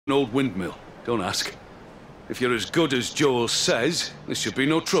An old windmill. Don't ask. If you're as good as Joel says, there should be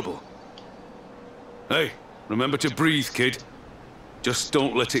no trouble. Hey, remember to breathe, kid. Just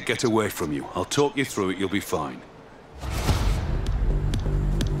don't let it get away from you. I'll talk you through it, you'll be fine.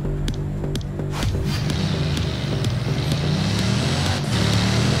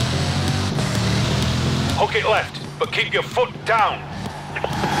 Hook it left, but keep your foot down.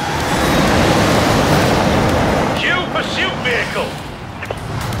 Cue pursuit vehicle.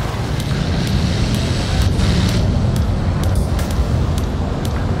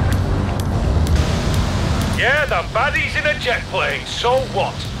 Yeah, the baddie's in a jet plane, so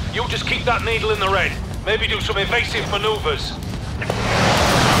what? You just keep that needle in the red. Maybe do some evasive maneuvers.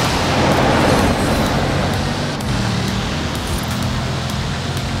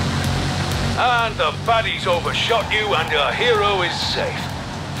 And the baddie's overshot you and your hero is safe.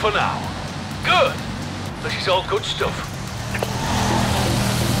 For now. Good. This is all good stuff.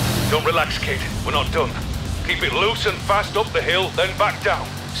 Don't relax, kid. We're not done. Keep it loose and fast up the hill, then back down.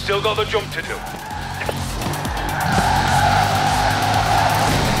 Still got the jump to do.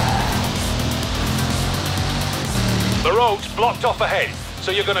 The road's blocked off ahead,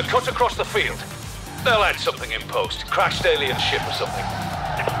 so you're gonna cut across the field. They'll add something in post. Crashed alien ship or something.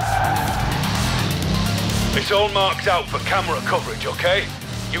 It's all marked out for camera coverage, okay?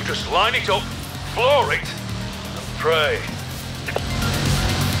 You just line it up, floor it, and pray.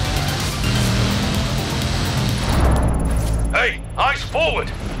 Hey, eyes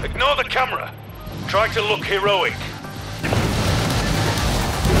forward! Ignore the camera. Try to look heroic.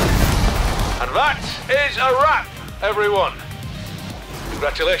 And that is a wrap, everyone.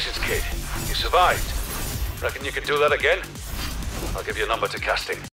 Congratulations, kid. You survived. Reckon you can do that again? I'll give you a number to casting.